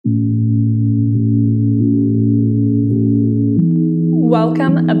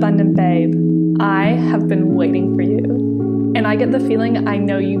Welcome, Abundant Babe. I have been waiting for you, and I get the feeling I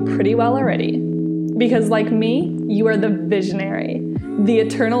know you pretty well already. Because like me, you are the visionary, the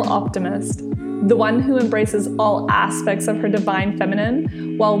eternal optimist, the one who embraces all aspects of her divine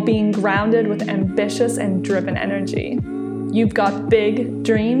feminine while being grounded with ambitious and driven energy. You've got big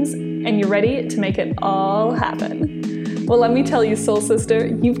dreams, and you're ready to make it all happen. Well, let me tell you, soul sister,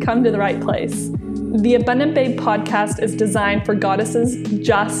 you've come to the right place. The Abundant Babe podcast is designed for goddesses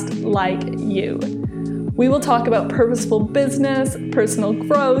just like you. We will talk about purposeful business, personal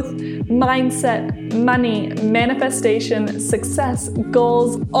growth, mindset, money, manifestation, success,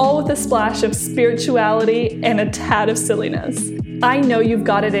 goals, all with a splash of spirituality and a tad of silliness. I know you've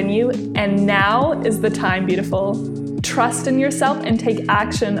got it in you, and now is the time, beautiful. Trust in yourself and take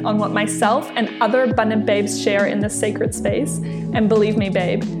action on what myself and other abundant babes share in this sacred space. And believe me,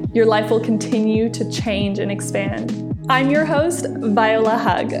 babe, your life will continue to change and expand. I'm your host, Viola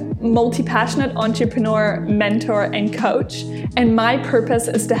Hug, multi-passionate entrepreneur, mentor, and coach. And my purpose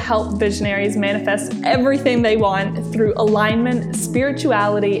is to help visionaries manifest everything they want through alignment,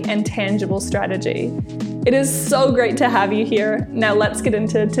 spirituality, and tangible strategy. It is so great to have you here. Now let's get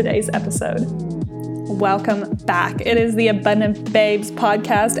into today's episode. Welcome back. It is the Abundant Babes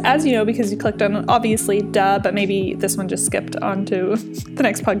podcast, as you know, because you clicked on, obviously, but maybe this one just skipped onto the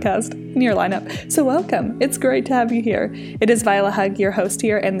next podcast in your lineup. So welcome. It's great to have you here. It is Viola Hug, your host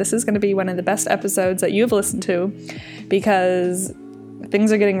here, and this is going to be one of the best episodes that you've listened to because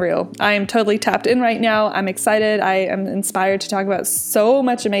things are getting real. I am totally tapped in right now. I'm excited. I am inspired to talk about so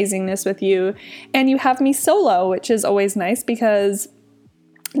much amazingness with you, and you have me solo, which is always nice because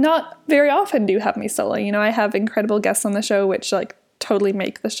not very often do you have me solo. You know, I have incredible guests on the show, which totally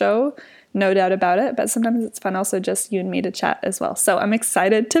make the show, no doubt about it. But sometimes it's fun also just you and me to chat as well. So I'm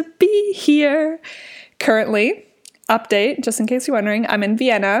excited to be here. Currently, update, just in case you're wondering, I'm in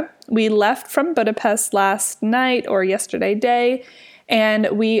Vienna. We left from Budapest last night or yesterday day, and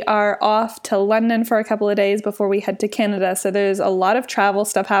we are off to London for a couple of days before we head to Canada. So there's a lot of travel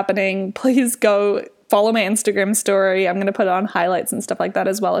stuff happening. Please go follow my Instagram story. I'm going to put on highlights and stuff like that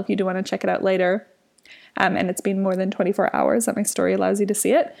as well if you do want to check it out later. And it's been more than 24 hours that my story allows you to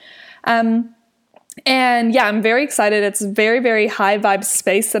see it. And yeah, I'm very excited. It's very, very high vibe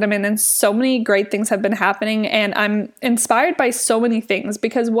space that I'm in, and so many great things have been happening, and I'm inspired by so many things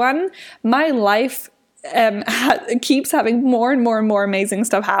because one, my life keeps having more and more and more amazing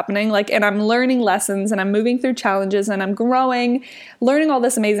stuff happening, and I'm learning lessons and I'm moving through challenges and I'm growing, learning all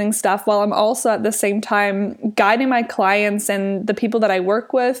this amazing stuff while I'm also at the same time guiding my clients and the people that I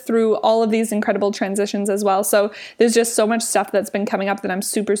work with through all of these incredible transitions as well. So there's just so much stuff that's been coming up that I'm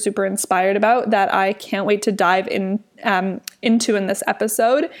super, super inspired about that I can't wait to dive into in this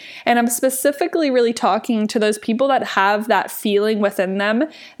episode. And I'm specifically really talking to those people that have that feeling within them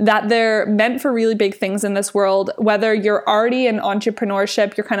that they're meant for really big things in this world, whether you're already in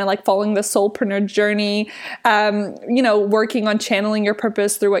entrepreneurship, you're kind of following the soulpreneur journey, working on channeling your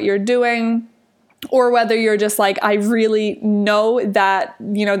purpose through what you're doing, or whether you're just I really know that,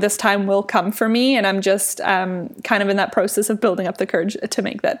 this time will come for me, and I'm just kind of in that process of building up the courage to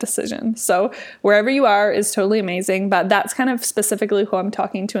make that decision. So wherever you are is totally amazing, but that's kind of specifically who I'm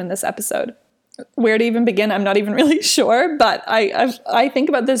talking to in this episode. Where to even begin, I'm not even really sure, but I think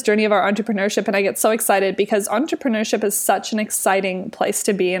about this journey of our entrepreneurship and I get so excited because entrepreneurship is such an exciting place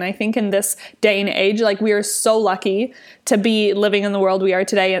to be. And I think in this day and age, we are so lucky to be living in the world we are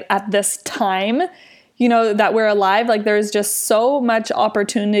today at this time, that we're alive. There's just so much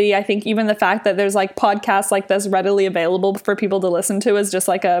opportunity. I think even the fact that there's podcasts like this readily available for people to listen to is just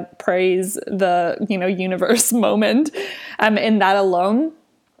a praise the, universe moment in that alone.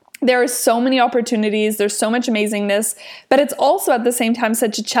 There are so many opportunities. There's so much amazingness, but it's also at the same time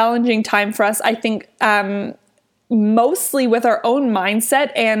such a challenging time for us. I think mostly with our own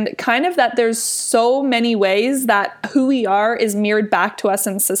mindset and kind of that there's so many ways that who we are is mirrored back to us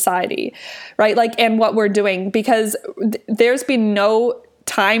in society, right? And what we're doing, because there's been no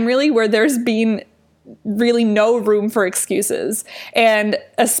time really where there's been really no room for excuses. And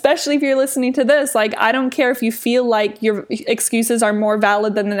especially if you're listening to this, I don't care if you feel like your excuses are more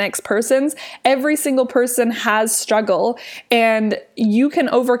valid than the next person's. Every single person has struggle, and you can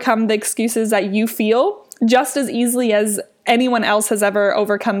overcome the excuses that you feel just as easily as anyone else has ever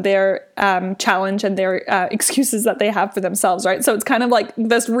overcome their challenge and their excuses that they have for themselves, right? So it's kind of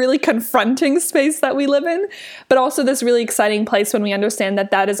this really confronting space that we live in, but also this really exciting place when we understand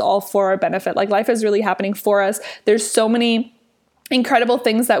that that is all for our benefit. Life is really happening for us. There's so many incredible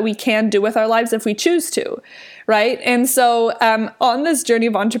things that we can do with our lives if we choose to, right? And so on this journey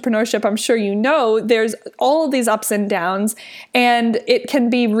of entrepreneurship, I'm sure you know, there's all of these ups and downs, and it can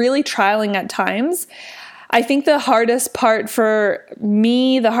be really trialing at times. I think the hardest part for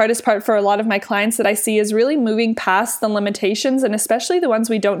me, the hardest part for a lot of my clients that I see is really moving past the limitations, and especially the ones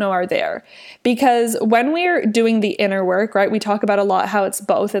we don't know are there. Because when we're doing the inner work, right, we talk about a lot how it's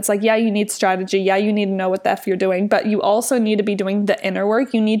both. It's like, yeah, you need strategy. Yeah, you need to know what the F you're doing, but you also need to be doing the inner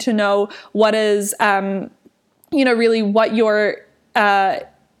work. You need to know what is, really what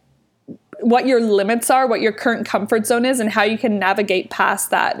your limits are, what your current comfort zone is, and how you can navigate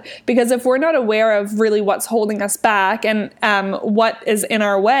past that. Because if we're not aware of really what's holding us back and what is in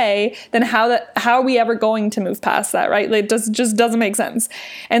our way, then how are we ever going to move past that, right? It just doesn't make sense.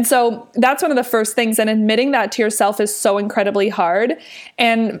 And so that's one of the first things, and admitting that to yourself is so incredibly hard.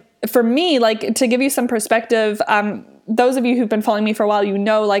 And for me, like, to give you some perspective, those of you who've been following me for a while, you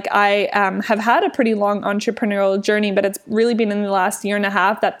know, like, I have had a pretty long entrepreneurial journey, but it's really been in the last year and a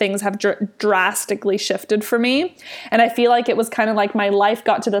half that things have drastically shifted for me. And I feel like it was kind of like my life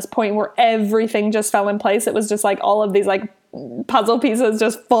got to this point where everything just fell in place. It was just like all of these like puzzle pieces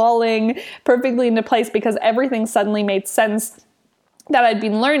just falling perfectly into place, because everything suddenly made sense that I'd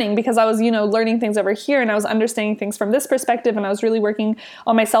been learning, because I was, learning things over here, and I was understanding things from this perspective, and I was really working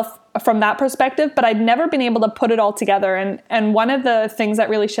on myself from that perspective, but I'd never been able to put it all together. And one of the things that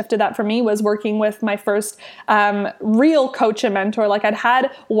really shifted that for me was working with my first real coach and mentor. Like, I'd had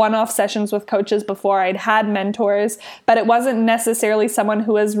one-off sessions with coaches before, I'd had mentors, but it wasn't necessarily someone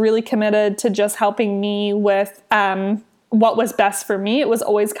who was really committed to just helping me with what was best for me. It was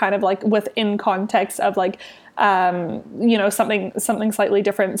always kind of like within context of like, something slightly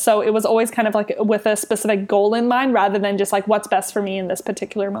different. So it was always kind of like with a specific goal in mind, rather than just like what's best for me in this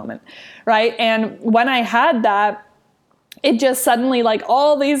particular moment. Right. And when I had that, it just suddenly, like,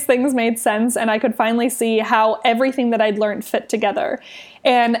 all these things made sense, and I could finally see how everything that I'd learned fit together.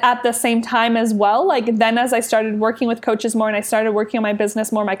 And at the same time as well, like, then as I started working with coaches more, and I started working on my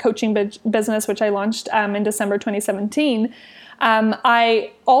business more, my coaching business, which I launched in December 2017,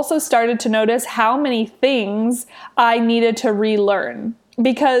 I also started to notice how many things I needed to relearn.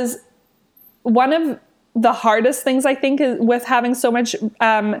 Because one of the hardest things, I think, is with having so much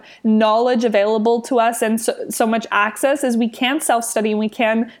knowledge available to us and so much access, is we can self-study and we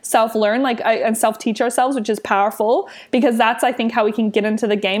can self-learn, and self-teach ourselves, which is powerful, because that's, I think, how we can get into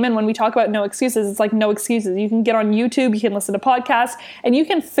the game. And when we talk about no excuses, it's like no excuses. You can get on YouTube, you can listen to podcasts, and you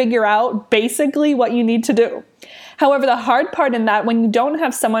can figure out basically what you need to do. However, the hard part in that, when you don't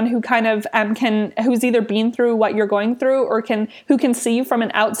have someone who kind of who's either been through what you're going through, or who can see you from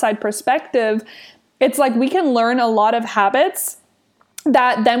an outside perspective, it's like we can learn a lot of habits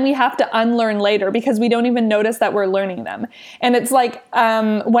that then we have to unlearn later, because we don't even notice that we're learning them. And it's like,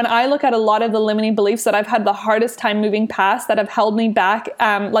 when I look at a lot of the limiting beliefs that I've had the hardest time moving past, that have held me back,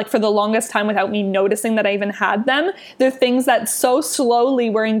 like for the longest time without me noticing that I even had them, they're things that so slowly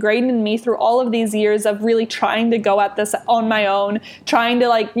were ingrained in me through all of these years of really trying to go at this on my own, trying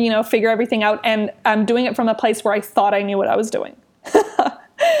to figure everything out, and doing it from a place where I thought I knew what I was doing.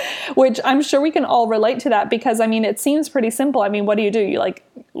 Which I'm sure we can all relate to that, because it seems pretty simple. What do? You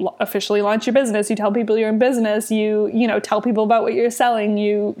officially launch your business, you tell people you're in business, you tell people about what you're selling,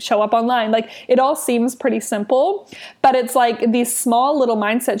 you show up online. Like, it all seems pretty simple, but it's like these small little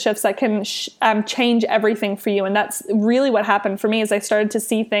mindset shifts that can change everything for you. And that's really what happened for me, is I started to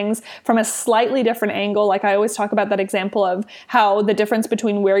see things from a slightly different angle. Like, I always talk about that example of how the difference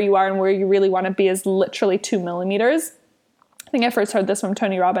between where you are and where you really want to be is literally 2 millimeters. I think I first heard this from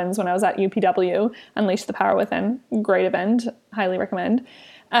Tony Robbins when I was at UPW, Unleash the Power Within. Great event. Highly recommend.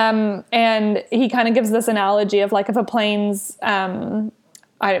 And he kind of gives this analogy of like, if a plane's,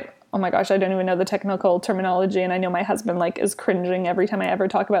 oh my gosh, I don't even know the technical terminology. And I know my husband is cringing every time I ever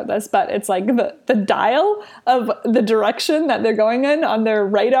talk about this, but it's like the dial of the direction that they're going in on their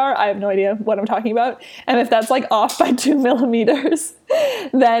radar. I have no idea what I'm talking about. And if that's off by 2 millimeters,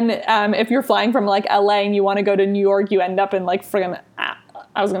 then if you're flying from LA and you want to go to New York, you end up in friggin',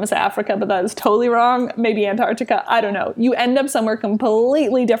 I was going to say Africa, but that is totally wrong. Maybe Antarctica. I don't know. You end up somewhere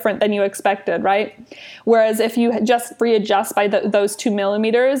completely different than you expected, right? Whereas if you just readjust by those 2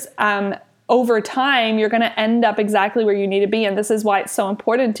 millimeters, over time, you're going to end up exactly where you need to be. And this is why it's so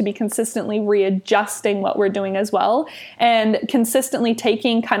important to be consistently readjusting what we're doing as well, and consistently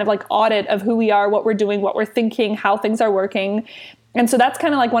taking kind of audit of who we are, what we're doing, what we're thinking, how things are working. And so that's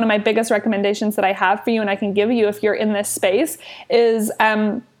kind of one of my biggest recommendations that I have for you, and I can give you if you're in this space, is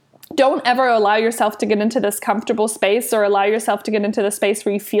don't ever allow yourself to get into this comfortable space, or allow yourself to get into the space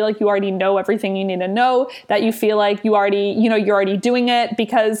where you feel like you already know everything you need to know, that you feel like you're already doing it.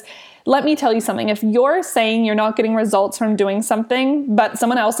 Because let me tell you something, if you're saying you're not getting results from doing something, but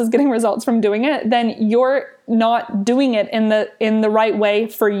someone else is getting results from doing it, then you're not doing it in the right way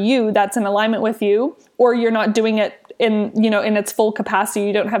for you, that's in alignment with you, or you're not doing it in its full capacity.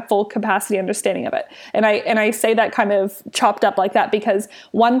 You don't have full capacity understanding of it. And I say that kind of chopped up like that because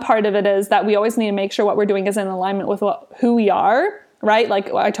one part of it is that we always need to make sure what we're doing is in alignment with who we are, right?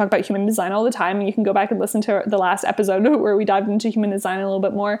 Like I talk about human design all the time, and you can go back and listen to the last episode where we dived into human design a little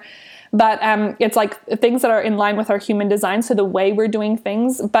bit more. But it's like things that are in line with our human design, so the way we're doing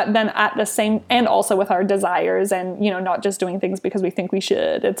things, but then at the same, and also with our desires, and, not just doing things because we think we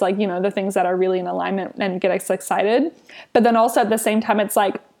should. It's like, the things that are really in alignment and get us excited. But then also at the same time, it's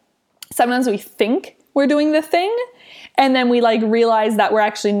like sometimes we think we're doing the thing, and then we like realize that we're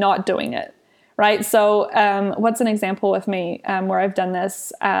actually not doing it, right? So what's an example with me where I've done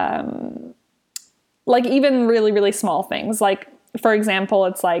this? Like even really, really small things. Like, for example,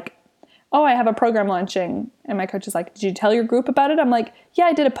 it's like, oh, I have a program launching. And my coach is like, did you tell your group about it? I'm like, yeah,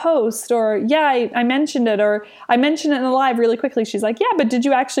 I did a post, or yeah, I mentioned it, or I mentioned it in the live really quickly. She's like, yeah, but did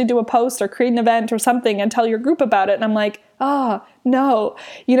you actually do a post or create an event or something and tell your group about it? And I'm like, no,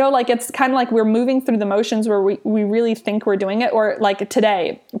 like it's kind of like we're moving through the motions where we really think we're doing it. Or like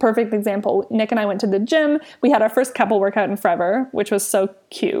today, perfect example, Nick and I went to the gym. We had our first couple workout in forever, which was so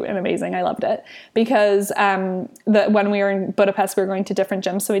cute and amazing. I loved it because when we were in Budapest, we were going to different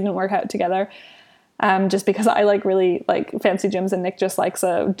gyms, so we didn't work out together. Just because I really like fancy gyms, and Nick just likes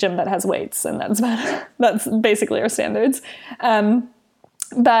a gym that has weights, and that's basically our standards.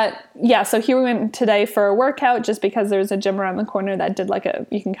 But yeah, so here we went today for a workout just because there's a gym around the corner that did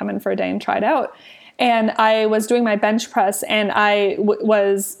you can come in for a day and try it out. And I was doing my bench press, and I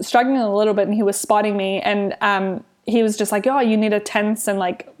was struggling a little bit, and he was spotting me, and he was just like, oh, you need to tense and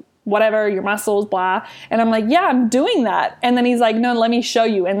like whatever, your muscles, blah. And I'm like, yeah, I'm doing that. And then he's like, no, let me show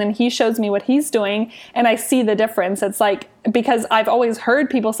you. And then he shows me what he's doing, and I see the difference. It's like, because I've always heard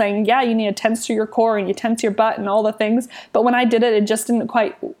people saying, yeah, you need to tense to your core and you tense your butt and all the things. But when I did it, it just didn't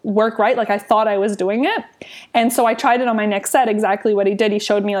quite work right. Like I thought I was doing it. And so I tried it on my next set, exactly what he did. He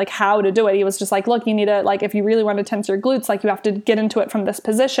showed me like how to do it. He was just like, look, you need to, like, if you really want to tense your glutes, like you have to get into it from this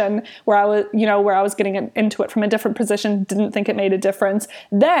position, where I was getting into it from a different position, didn't think it made a difference.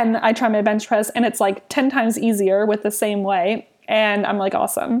 Then I try my bench press, and it's like 10 times easier with the same way. And I'm like,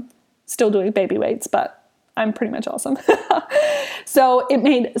 awesome. Still doing baby weights, but I'm pretty much awesome. So it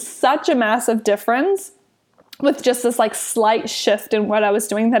made such a massive difference with just this like slight shift in what I was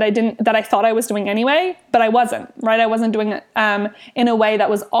doing that I thought I was doing anyway, but I wasn't, right? I wasn't doing it in a way that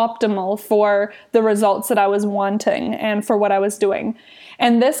was optimal for the results that I was wanting and for what I was doing.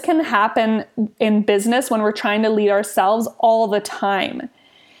 And this can happen in business when we're trying to lead ourselves all the time.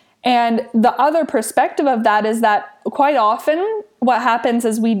 And the other perspective of that is that quite often what happens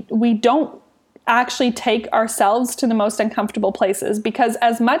is we don't actually take ourselves to the most uncomfortable places, because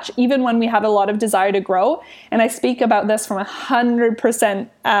as much, even when we have a lot of desire to grow, and I speak about this from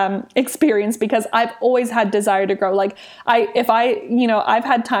 100% experience, because I've always had desire to grow. Like I've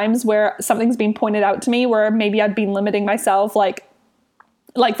had times where something's been pointed out to me where maybe I've been limiting myself, like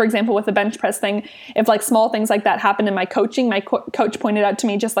for example, with the bench press thing, if like small things like that happen in my coaching, my coach pointed out to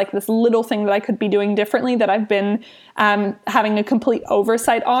me just like this little thing that I could be doing differently that I've been having a complete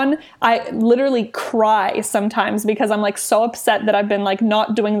oversight on. I literally cry sometimes because I'm like so upset that I've been like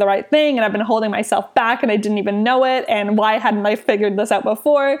not doing the right thing, and I've been holding myself back, and I didn't even know it. And why hadn't I figured this out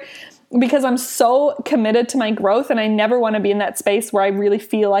before? Because I'm so committed to my growth, and I never want to be in that space where I really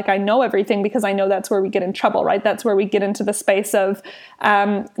feel like I know everything, because I know that's where we get in trouble, right? That's where we get into the space of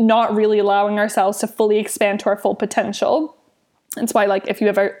not really allowing ourselves to fully expand to our full potential. That's why, like, if you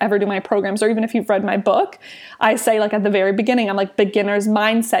ever do my programs, or even if you've read my book, I say, like, at the very beginning, I'm like, beginner's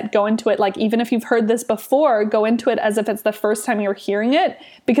mindset, go into it. Like, even if you've heard this before, go into it as if it's the first time you're hearing it,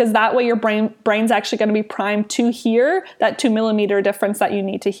 because that way your brain's actually going to be primed to hear that 2 millimeter difference that you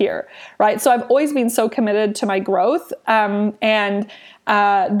need to hear, right? So I've always been so committed to my growth, and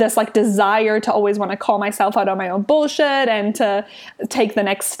this like desire to always want to call myself out on my own bullshit, and to take the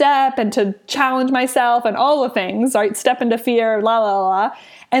next step, and to challenge myself, and all the things, right? Step into fear, la, la, la.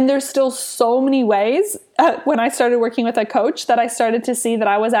 And there's still so many ways when I started working with a coach that I started to see that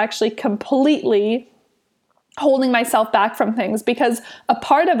I was actually completely holding myself back from things, because a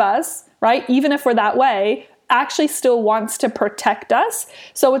part of us, right, even if we're that way, actually still wants to protect us.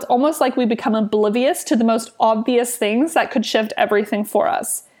 So it's almost like we become oblivious to the most obvious things that could shift everything for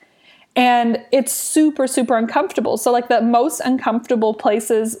us. And it's super, super uncomfortable. So like the most uncomfortable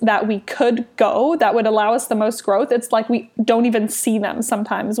places that we could go that would allow us the most growth, it's like we don't even see them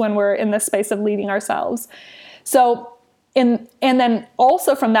sometimes when we're in this space of leading ourselves. So and then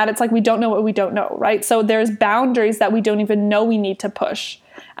also from that, it's like we don't know what we don't know, right? So there's boundaries that we don't even know we need to push.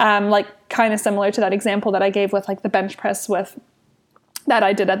 Like kind of similar to that example that I gave with like the bench press that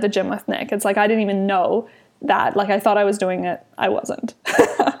I did at the gym with Nick. It's like I didn't even know that. Like I thought I was doing it. I wasn't.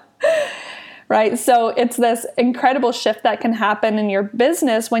 Right? So it's this incredible shift that can happen in your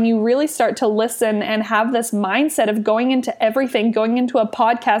business when you really start to listen and have this mindset of going into everything, going into a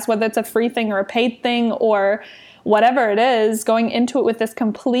podcast, whether it's a free thing or a paid thing or whatever it is, going into it with this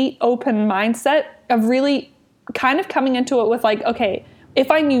complete open mindset of really kind of coming into it with like, okay, if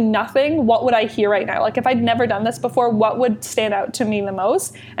I knew nothing, what would I hear right now? Like if I'd never done this before, what would stand out to me the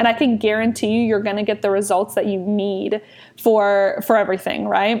most? And I can guarantee you're going to get the results that you need for everything,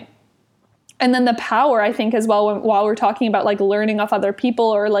 right? And then the power, I think, as well, while we're talking about like learning off other people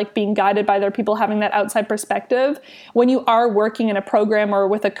or like being guided by other people, having that outside perspective, when you are working in a program or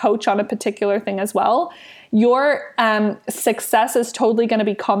with a coach on a particular thing as well, your success is totally going to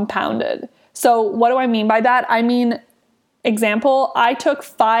be compounded. So what do I mean by that? I mean, example, I took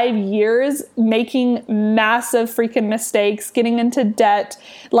 5 years making massive freaking mistakes, getting into debt,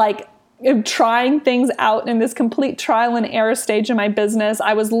 like trying things out in this complete trial and error stage in my business.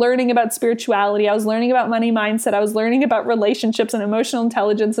 I was learning about spirituality. I was learning about money mindset. I was learning about relationships and emotional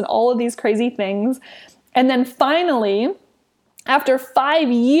intelligence and all of these crazy things. And then finally, after 5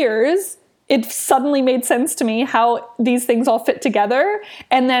 years, it suddenly made sense to me how these things all fit together.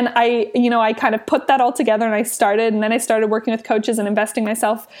 And then I kind of put that all together and I started working with coaches and investing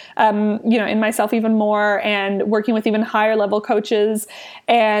myself, in myself even more and working with even higher level coaches.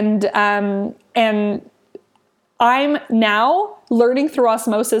 And I'm now learning through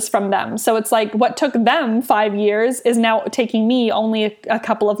osmosis from them. So it's like what took them 5 years is now taking me only a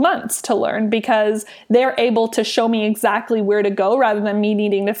couple of months to learn because they're able to show me exactly where to go rather than me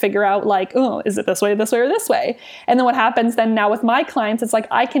needing to figure out like, oh, is it this way, or this way? And then what happens then now with my clients, it's like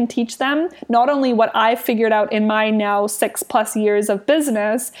I can teach them not only what I figured out in my now 6+ years of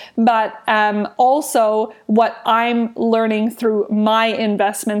business, but also what I'm learning through my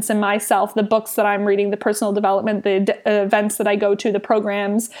investments in myself, the books that I'm reading, the personal development, the events that I go to, the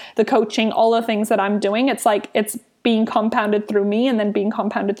programs, the coaching, all the things that I'm doing. It's like it's being compounded through me and then being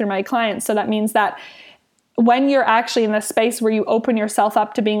compounded through my clients. So that means that when you're actually in this space where you open yourself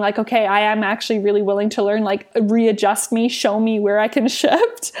up to being like, okay, I am actually really willing to learn, like readjust me, show me where I can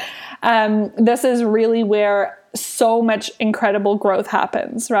shift. This is really where so much incredible growth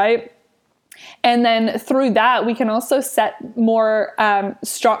happens, right? And then through that, we can also set more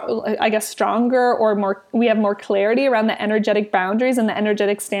stronger or more, we have more clarity around the energetic boundaries and the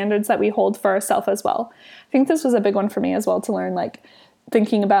energetic standards that we hold for ourselves as well. I think this was a big one for me as well to learn, like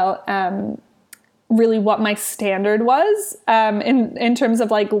thinking about really what my standard was in terms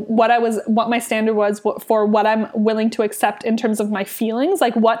of like what my standard was for what I'm willing to accept in terms of my feelings,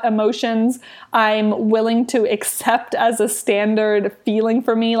 like what emotions I'm willing to accept as a standard feeling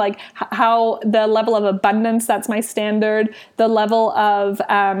for me, like how the level of abundance, that's my standard, the level of,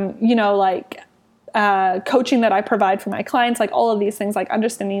 coaching that I provide for my clients, like all of these things, like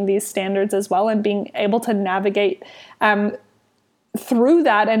understanding these standards as well and being able to navigate through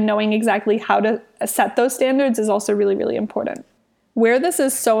that and knowing exactly how to set those standards is also really, really important. Where this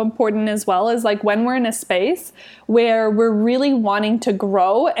is so important as well is like when we're in a space where we're really wanting to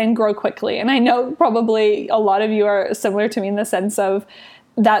grow and grow quickly. And I know probably a lot of you are similar to me in the sense of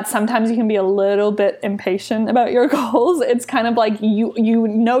that sometimes you can be a little bit impatient about your goals. It's kind of like you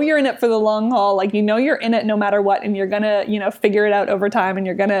know you're in it for the long haul, like you know you're in it no matter what, and you're gonna figure it out over time and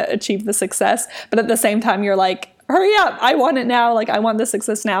you're gonna achieve the success. But at the same time, you're like, hurry up, I want it now, like I want the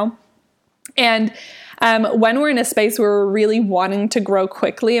success now. And when we're in a space where we're really wanting to grow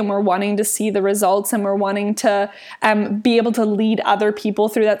quickly and we're wanting to see the results and we're wanting to be able to lead other people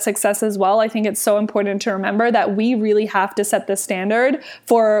through that success as well, I think it's so important to remember that we really have to set the standard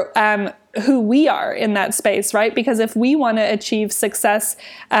for who we are in that space, right? Because if we want to achieve success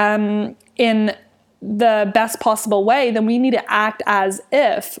in the best possible way, then we need to act as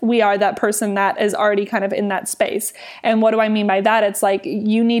if we are that person that is already kind of in that space. And what do I mean by that? It's like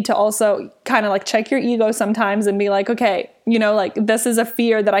you need to also kind of like check your ego sometimes and be like, okay, like this is a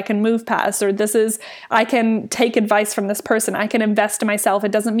fear that I can move past, or I can take advice from this person. I can invest in myself.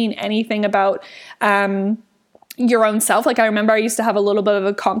 It doesn't mean anything about, your own self. Like I remember I used to have a little bit of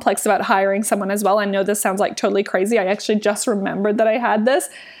a complex about hiring someone as well. I know this sounds like totally crazy. I actually just remembered that I had this.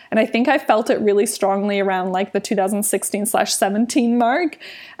 And I think I felt it really strongly around like the 2016/17 mark,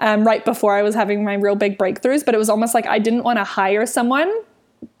 right before I was having my real big breakthroughs. But it was almost like I didn't want to hire someone.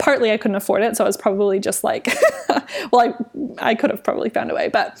 Partly I couldn't afford it, so I was probably just like, well, I could have probably found a way,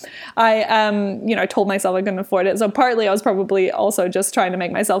 but I told myself I couldn't afford it. So partly I was probably also just trying to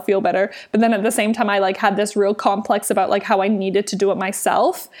make myself feel better. But then at the same time, I like had this real complex about like how I needed to do it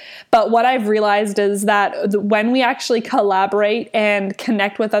myself. But what I've realized is that when we actually collaborate and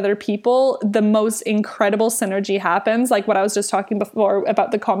connect with other people, the most incredible synergy happens. Like what I was just talking before about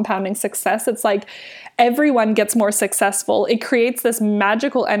the compounding success. It's like everyone gets more successful. It creates this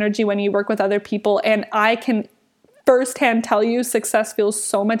magical energy when you work with other people. And I can firsthand tell you success feels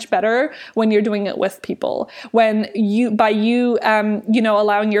so much better when you're doing it with people. When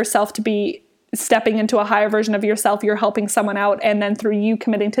allowing yourself to be stepping into a higher version of yourself, you're helping someone out. And then through you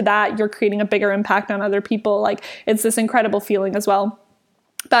committing to that, you're creating a bigger impact on other people. Like it's this incredible feeling as well.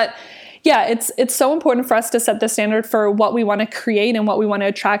 But yeah, it's so important for us to set the standard for what we want to create and what we want to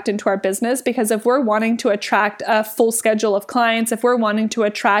attract into our business. Because if we're wanting to attract a full schedule of clients, if we're wanting to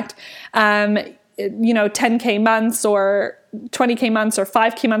attract, 10K months or 20K months or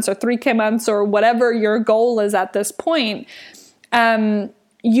 5K months or 3K months or whatever your goal is at this point,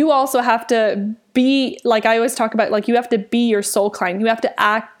 you also have to be, like I always talk about, like you have to be your soul client. You have to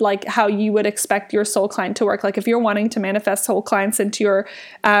act like how you would expect your soul client to work. Like if you're wanting to manifest soul clients into your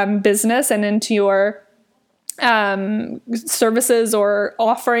business and into your services or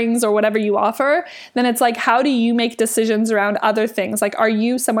offerings or whatever you offer, then it's like, how do you make decisions around other things? Like, are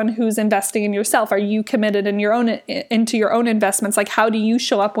you someone who's investing in yourself? Are you committed into your own investments? Like, how do you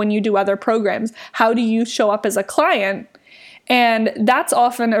show up when you do other programs? How do you show up as a client? And that's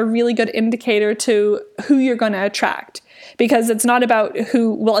often a really good indicator to who you're going to attract, because it's not about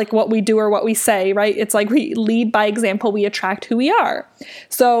what we do or what we say, right? It's like we lead by example, we attract who we are.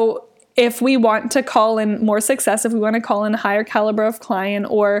 So if we want to call in more success, if we want to call in a higher caliber of client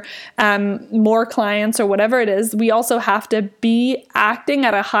or more clients or whatever it is, we also have to be acting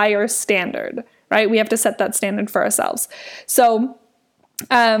at a higher standard, right? We have to set that standard for ourselves. So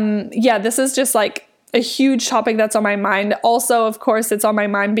this is just like a huge topic that's on my mind. Also, of course, it's on my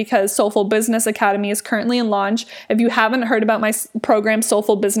mind because Soulful Business Academy is currently in launch. If you haven't heard about my program,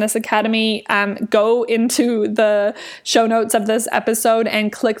 Soulful Business Academy, go into the show notes of this episode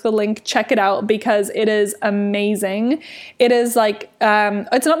and click the link, check it out, because it is amazing. It is like,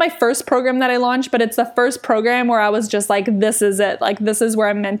 it's not my first program that I launched, but it's the first program where I was just like, this is it. Like, this is where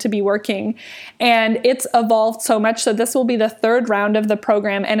I'm meant to be working. And it's evolved so much. So this will be the third round of the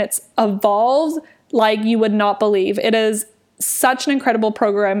program, and it's evolved like you would not believe. It is such an incredible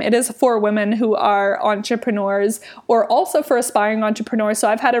program. It is for women who are entrepreneurs or also for aspiring entrepreneurs. So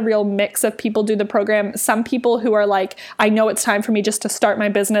I've had a real mix of people do the program. Some people who are like, I know it's time for me just to start my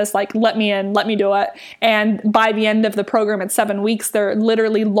business. Like, let me in, let me do it. And by the end of the program at 7 weeks, they're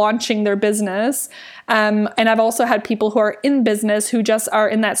literally launching their business. And I've also had people who are in business who just are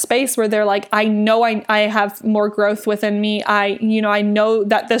in that space where they're like, I know I have more growth within me. I know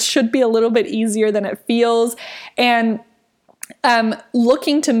that this should be a little bit easier than it feels. And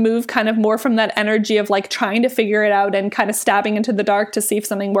looking to move kind of more from that energy of like trying to figure it out and kind of stabbing into the dark to see if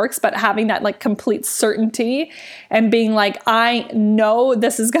something works, but having that like complete certainty and being like, I know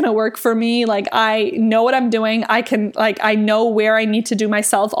this is going to work for me. Like, I know what I'm doing. I know where I need to do my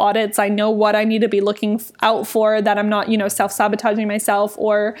self audits. I know what I need to be looking out for, that I'm not, self-sabotaging myself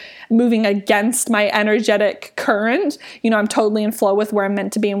or moving against my energetic current. I'm totally in flow with where I'm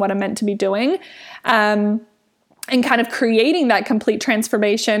meant to be and what I'm meant to be doing. And kind of creating that complete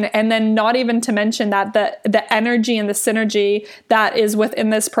transformation. And then not even to mention that the energy and the synergy that is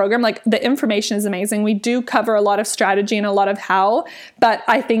within this program, like the information is amazing. We do cover a lot of strategy and a lot of how, but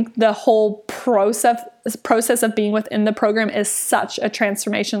I think the whole process of being within the program is such a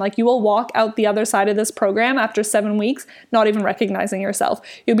transformation. Like, you will walk out the other side of this program after 7 weeks, not even recognizing yourself.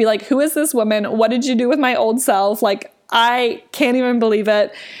 You'll be like, who is this woman? What did you do with my old self? Like, I can't even believe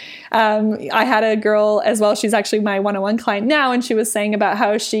it. I had a girl as well. She's actually my one-on-one client now. And she was saying about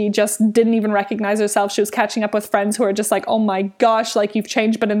how she just didn't even recognize herself. She was catching up with friends who are just like, oh my gosh, like, you've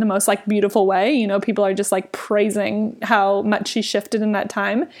changed, but in the most like beautiful way. People are just like praising how much she shifted in that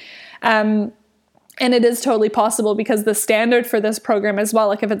time. And it is totally possible, because the standard for this program as well,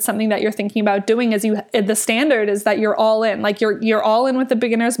 like if it's something that you're thinking about doing, is the standard is that you're all in, like you're all in with the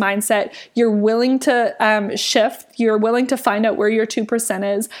beginner's mindset. You're willing to shift. You're willing to find out where your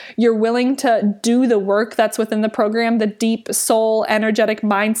 2% is. You're willing to do the work that's within the program, the deep soul, energetic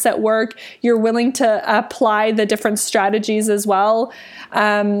mindset work. You're willing to apply the different strategies as well.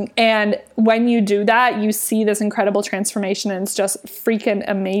 And when you do that, you see this incredible transformation, and it's just freaking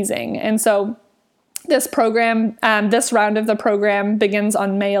amazing. And so this program, this round of the program begins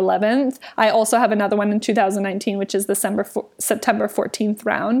on May 11th. I also have another one in 2019, which is the September 14th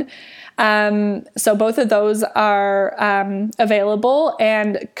round. So both of those are available.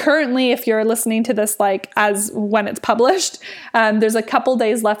 And currently, if you're listening to this like as when it's published, there's a couple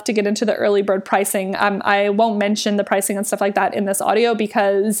days left to get into the early bird pricing. I won't mention the pricing and stuff like that in this audio,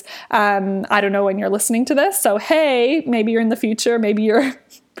 because I don't know when you're listening to this. So hey, maybe you're in the future, maybe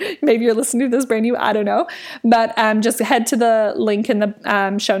you're listening to this brand new, I don't know. But just head to the link in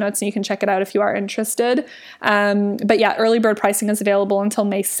the show notes and you can check it out if you are interested. But yeah, early bird pricing is available until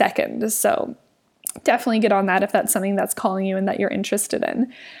May 2nd. So definitely get on that if that's something that's calling you and that you're interested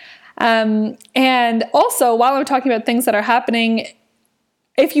in. And also, while I'm talking about things that are happening,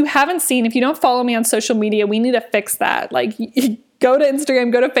 if you don't follow me on social media, we need to fix that. Like, go to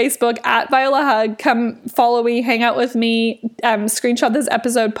Instagram, go to Facebook at Viola Hug, come follow me, hang out with me, screenshot this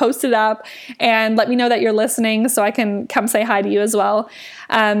episode, post it up, and let me know that you're listening so I can come say hi to you as well.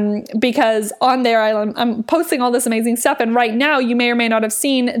 Because on there, I'm posting all this amazing stuff. And right now, you may or may not have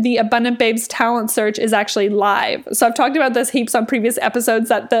seen, the Abundant Babes talent search is actually live. So I've talked about this heaps on previous episodes,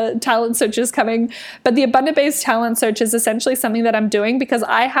 that the talent search is coming. But the Abundant Babes talent search is essentially something that I'm doing because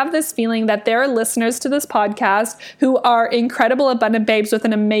I have this feeling that there are listeners to this podcast who are incredible abundant babes with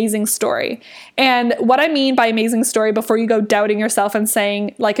an amazing story. And what I mean by amazing story, before you go doubting yourself and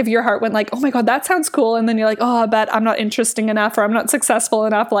saying, like, if your heart went like, oh my God, that sounds cool. And then you're like, oh, I bet I'm not interesting enough, or I'm not successful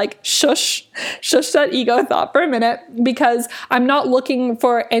enough. Like, shush that ego thought for a minute, because I'm not looking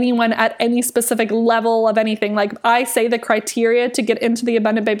for anyone at any specific level of anything. Like, I say the criteria to get into the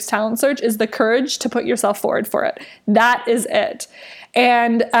Abundant Babes talent search is the courage to put yourself forward for it. That is it.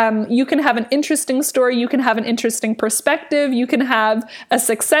 And you can have an interesting story, you can have an interesting perspective, you can have a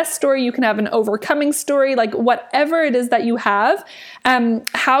success story, you can have an overcoming story, like whatever it is that you have.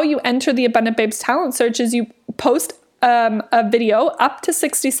 How you enter the Abundant Babes talent search is you post a video up to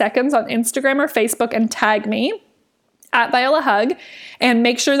 60 seconds on Instagram or Facebook and tag me at Viola Hug, and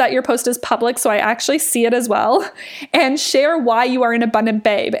make sure that your post is public so I actually see it as well, and share why you are an abundant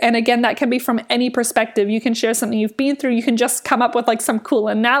babe. And again, that can be from any perspective. You can share something you've been through. You can just come up with like some cool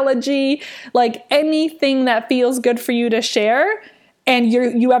analogy, like anything that feels good for you to share, and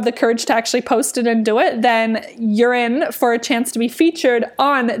you have the courage to actually post it and do it, then you're in for a chance to be featured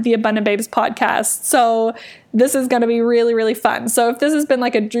on the Abundant Babes podcast. So this is going to be really, really fun. So if this has been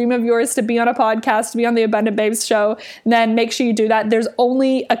like a dream of yours to be on a podcast, to be on the Abundant Babes show, then make sure you do that. There's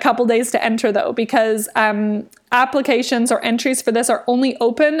only a couple days to enter though, because applications or entries for this are only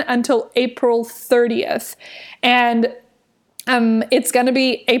open until April 30th. And it's going to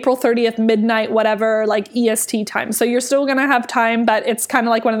be April 30th, midnight, whatever, like EST time. So you're still going to have time, but it's kind of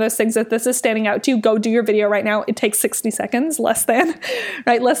like one of those things that this is standing out to you. Go do your video right now. It takes 60 seconds, less than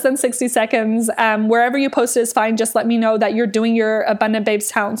 60 seconds. Wherever you post it is fine. Just let me know that you're doing your Abundant Babes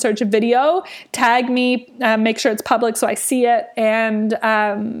talent search video. Tag me, make sure it's public so I see it. And,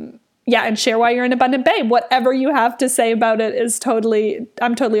 and share why you're an abundant babe. Whatever you have to say about it is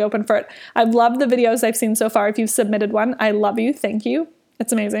I'm totally open for it. I've loved the videos I've seen so far. If you've submitted one, I love you. Thank you.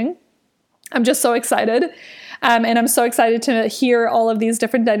 It's amazing. I'm just so excited. And I'm so excited to hear all of these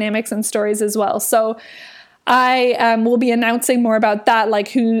different dynamics and stories as well. So I will be announcing more about that, like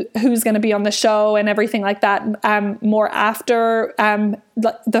who's going to be on the show and everything like that, more after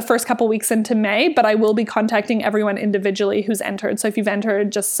the first couple weeks into May, but I will be contacting everyone individually who's entered. So if you've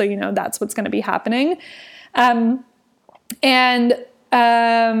entered, just so you know, that's what's going to be happening.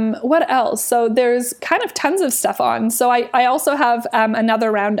 What else? So there's kind of tons of stuff on. So I also have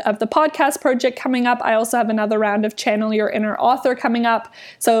another round of the podcast project coming up. I also have another round of Channel Your Inner Author coming up.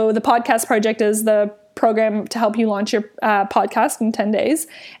 So the podcast project is the program to help you launch your podcast in 10 days.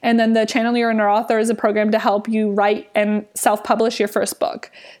 And then the Channel Your Inner Author is a program to help you write and self-publish your first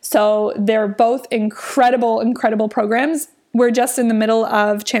book. So they're both incredible, incredible programs. We're just in the middle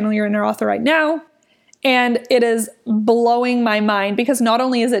of Channel Your Inner Author right now. And it is blowing my mind, because not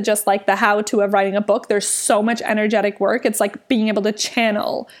only is it just like the how-to of writing a book, there's so much energetic work. It's like being able to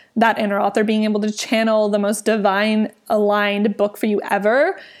channel that inner author, being able to channel the most divine aligned book for you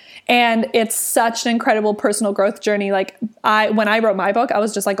ever. And it's such an incredible personal growth journey. Like when I wrote my book, I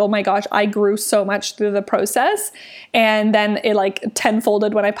was just like, oh my gosh, I grew so much through the process. And then it like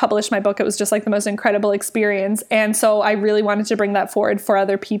tenfolded when I published my book. It was just like the most incredible experience. And so I really wanted to bring that forward for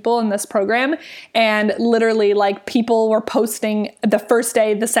other people in this program. And literally like people were posting the first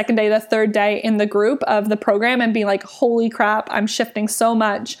day, the second day, the third day in the group of the program and being like, holy crap, I'm shifting so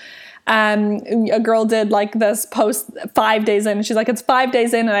much. A girl did like this post 5 days in, and she's like, it's 5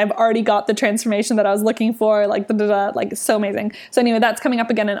 days in and I've already got the transformation that I was looking for, like, like so amazing. So anyway, that's coming up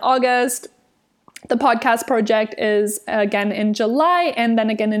again in August. The podcast project is again in July and then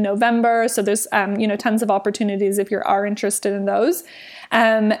again in November. So there's, tons of opportunities if you are interested in those.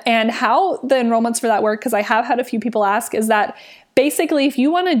 And how the enrollments for that work, because I have had a few people ask, is that basically, if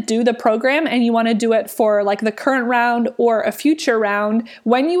you want to do the program and you want to do it for like the current round or a future round,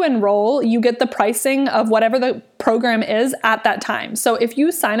 when you enroll, you get the pricing of whatever the program is at that time. So if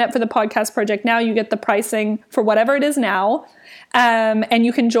you sign up for the podcast project now, you get the pricing for whatever it is now, and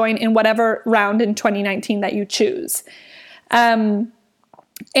you can join in whatever round in 2019 that you choose.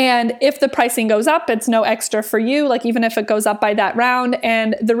 And if the pricing goes up, it's no extra for you, like even if it goes up by that round.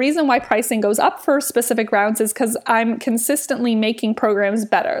 And the reason why pricing goes up for specific rounds is because I'm consistently making programs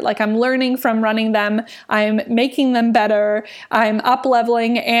better. Like I'm learning from running them, I'm making them better, I'm up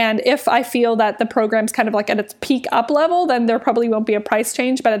leveling. And if I feel that the program's kind of like at its peak up level, then there probably won't be a price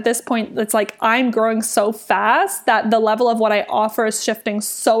change. But at this point, it's like I'm growing so fast that the level of what I offer is shifting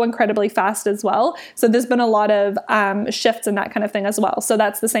so incredibly fast as well. So there's been a lot of shifts in that kind of thing as well. So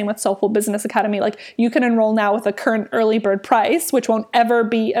that's the same with Soulful Business Academy. Like you can enroll now with a current early bird price, which won't ever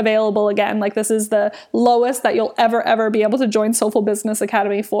be available again. Like this is the lowest that you'll ever be able to join Soulful Business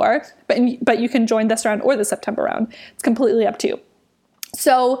Academy for. But you can join this round or the September round. It's completely up to you.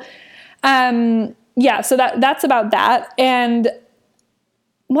 So, so that's about that. And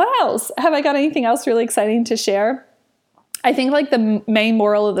what else? Have I got anything else really exciting to share? I think like the main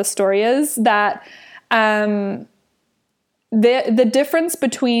moral of the story is that, the difference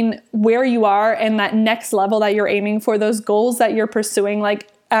between where you are and that next level that you're aiming for, those goals that you're pursuing, like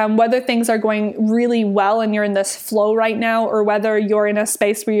whether things are going really well and you're in this flow right now, or whether you're in a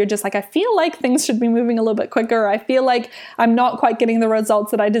space where you're just like, I feel like things should be moving a little bit quicker, or I feel like I'm not quite getting the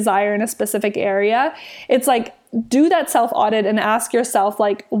results that I desire in a specific area. It's like, do that self-audit and ask yourself,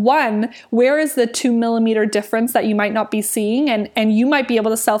 like, one, where is the 2 millimeter difference that you might not be seeing? And you might be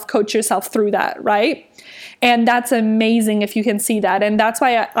able to self-coach yourself through that, right? And that's amazing if you can see that. And that's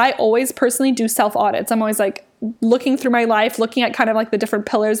why I always personally do self-audits. I'm always like looking through my life, looking at kind of like the different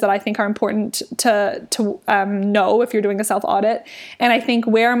pillars that I think are important to know if you're doing a self-audit. And I think,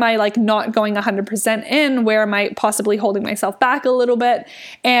 where am I like not going 100% in? Where am I possibly holding myself back a little bit?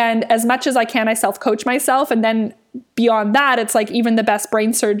 And as much as I can, I self-coach myself. And then beyond that, it's like even the best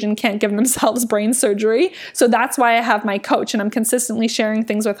brain surgeon can't give themselves brain surgery. So that's why I have my coach, and I'm consistently sharing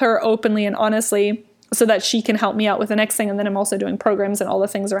things with her openly and honestly, so that she can help me out with the next thing. And then I'm also doing programs and all the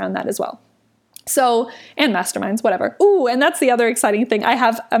things around that as well. So, and masterminds, whatever. Ooh, and that's the other exciting thing. I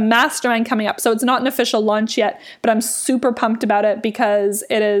have a mastermind coming up. So it's not an official launch yet, but I'm super pumped about it because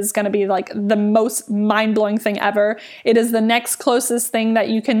it is going to be like the most mind-blowing thing ever. It is the next closest thing that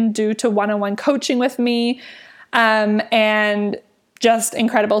you can do to one-on-one coaching with me. And just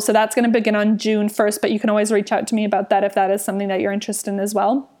incredible. So that's going to begin on June 1st, but you can always reach out to me about that if that is something that you're interested in as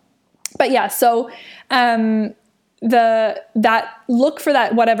well. But yeah, so look for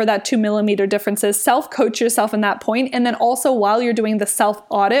that, whatever that 2 millimeter difference is, self-coach yourself in that point. And then also, while you're doing the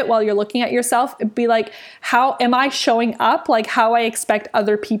self-audit, while you're looking at yourself, be like, how am I showing up? Like how I expect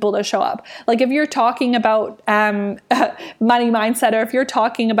other people to show up. Like if you're talking about money mindset, or if you're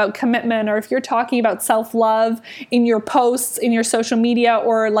talking about commitment, or if you're talking about self-love in your posts, in your social media,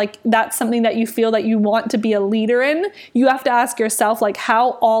 or like that's something that you feel that you want to be a leader in, you have to ask yourself, like,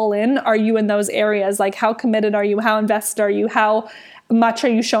 how all in are you in those areas? Like how committed are you? How invested are you? How much are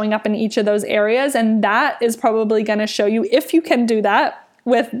you showing up in each of those areas? And that is probably going to show you, if you can do that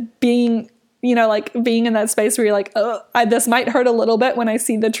with being, like being in that space where you're like, oh, this might hurt a little bit when I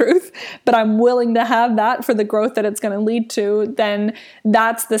see the truth, but I'm willing to have that for the growth that it's going to lead to, then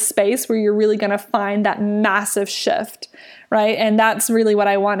that's the space where you're really going to find that massive shift, right? And that's really what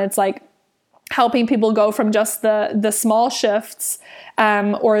I want. It's like helping people go from just the small shifts,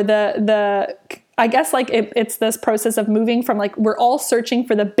 or the I guess like it's this process of moving from like, we're all searching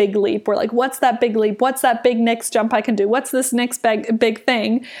for the big leap. We're like, what's that big leap? What's that big next jump I can do? What's this next big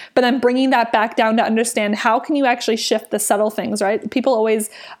thing? But then bringing that back down to understand how can you actually shift the subtle things, right? People always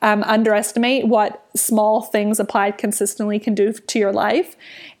underestimate what small things applied consistently can do to your life.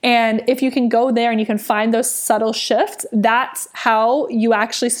 And if you can go there and you can find those subtle shifts, that's how you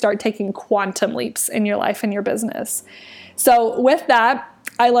actually start taking quantum leaps in your life and your business. So with that,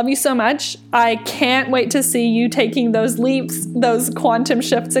 I love you so much. I can't wait to see you taking those leaps, those quantum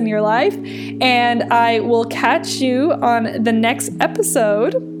shifts in your life. And I will catch you on the next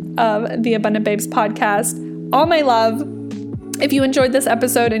episode of the Abundant Babes podcast. All my love. If you enjoyed this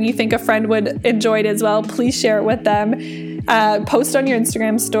episode and you think a friend would enjoy it as well, please share it with them. Post on your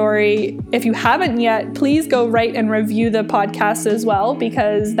Instagram story. If you haven't yet, please go rate and review the podcast as well,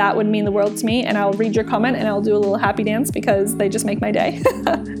 because that would mean the world to me. And I'll read your comment and I'll do a little happy dance because they just make my day.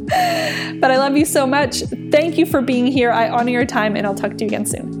 But I love you so much. Thank you for being here. I honor your time and I'll talk to you again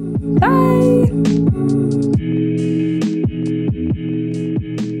soon. Bye.